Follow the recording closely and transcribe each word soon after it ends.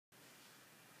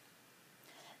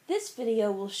This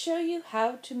video will show you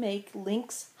how to make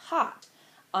links hot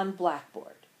on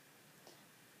Blackboard.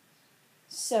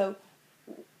 So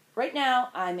right now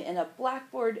I'm in a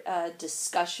Blackboard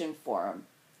discussion forum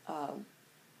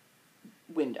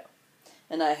window,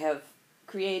 and I have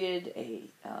created a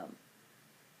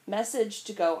message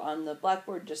to go on the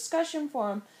Blackboard discussion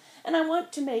forum, and I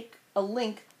want to make a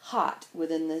link hot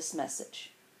within this message.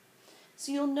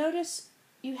 So you'll notice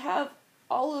you have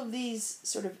all of these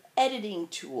sort of editing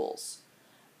tools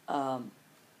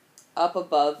up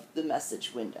above the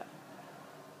message window.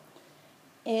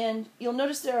 And you'll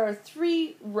notice there are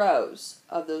 3 rows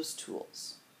of those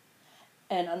tools.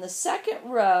 And on the second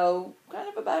row, kind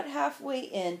of about halfway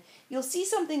in, you'll see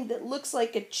something that looks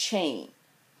like a chain.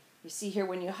 You see here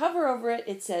when you hover over it,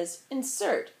 it says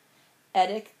Insert,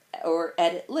 Edit, or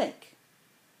Edit Link.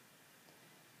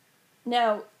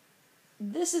 Now,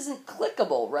 this isn't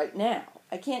clickable right now.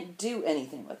 I can't do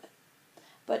anything with it.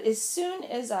 But as soon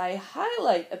as I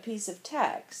highlight a piece of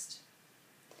text,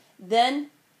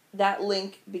 then that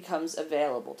link becomes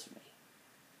available to me.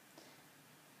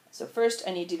 So first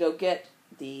I need to go get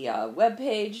the web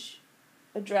page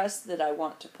address that I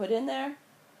want to put in there.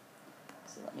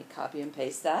 So let me copy and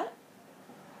paste that.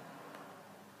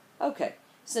 Okay,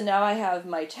 so now I have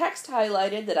my text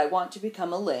highlighted that I want to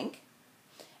become a link,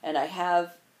 and I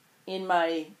have in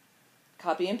my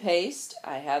copy and paste,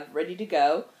 I have ready to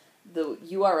go the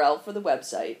URL for the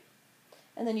website.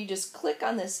 And then you just click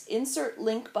on this Insert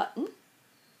Link button.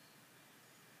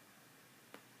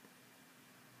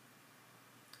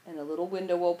 And a little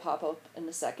window will pop up in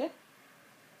a second.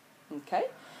 Okay?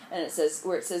 And it says,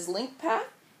 where it says link path,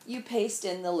 you paste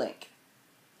in the link.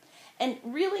 And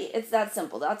really, it's that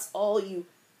simple. That's all you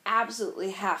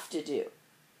absolutely have to do.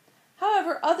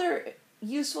 However, other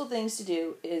useful things to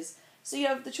do is, so you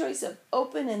have the choice of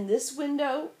open in this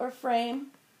window or frame,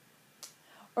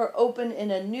 or open in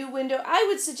a new window. I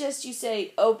would suggest you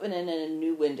say open in a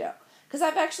new window, because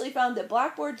I've actually found that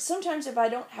Blackboard, sometimes if I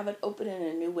don't have it open in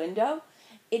a new window,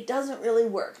 it doesn't really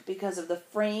work because of the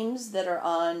frames that are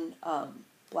on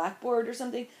Blackboard or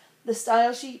something. The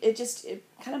style sheet, it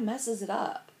kind of messes it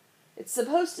up. It's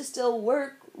supposed to still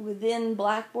work within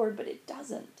Blackboard, but it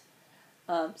doesn't.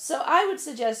 So I would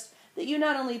suggest that you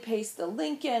not only paste the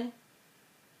link in,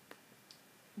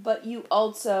 but you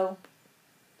also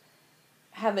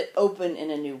have it open in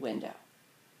a new window.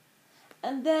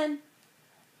 And then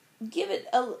give it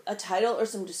a title or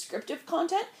some descriptive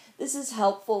content. This is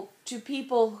helpful to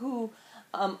people who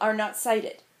are not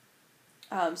sighted.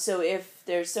 So if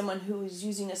there's someone who is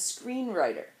using a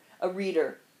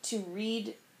reader, to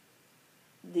read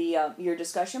the your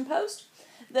discussion post,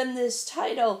 then this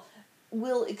title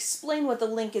will explain what the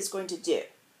link is going to do,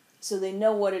 so they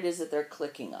know what it is that they're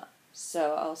clicking on.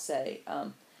 So I'll say,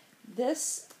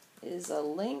 this is a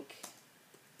link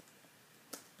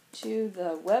to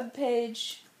the web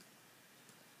page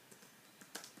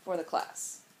for the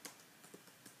class.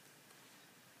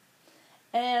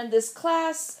 And this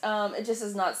class, it just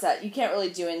is not set. You can't really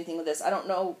do anything with this. I don't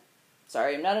know.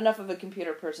 Sorry, I'm not enough of a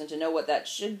computer person to know what that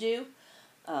should do.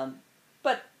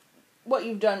 But what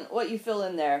you've done, what you fill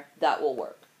in there, that will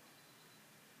work.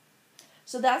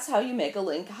 So that's how you make a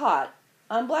link hot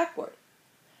on Blackboard.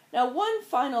 Now, one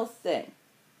final thing.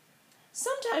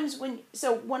 Sometimes when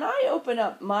I open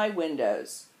up my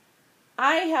windows,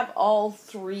 I have all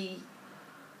 3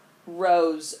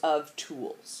 rows of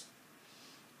tools.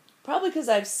 Probably because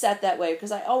I've set that way,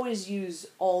 because I always use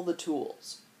all the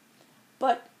tools.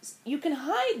 But you can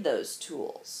hide those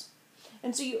tools.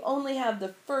 And so you only have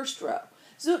the first row.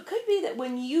 So it could be that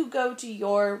when you go to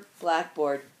your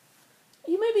Blackboard,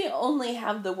 you maybe only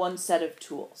have the one set of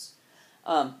tools.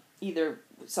 Either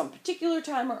some particular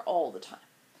time or all the time.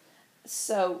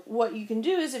 So what you can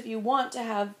do is, if you want to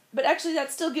have, but actually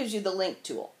that still gives you the link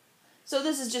tool. So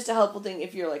this is just a helpful thing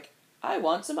if you're like, I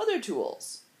want some other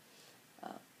tools.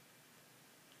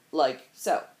 Like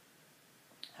so.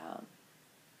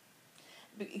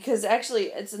 Because actually,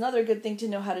 it's another good thing to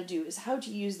know how to do is how to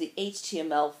use the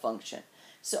HTML function.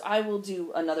 So I will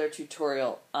do another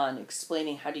tutorial on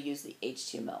explaining how to use the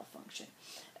HTML function.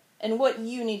 And what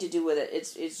you need to do with it,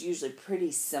 it's usually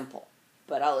pretty simple.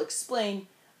 But I'll explain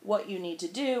what you need to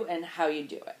do and how you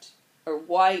do it. Or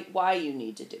why you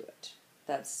need to do it.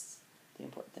 That's the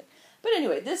important thing. But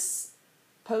anyway, this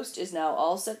post is now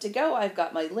all set to go. I've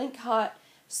got my link hot,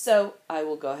 so I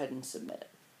will go ahead and submit it.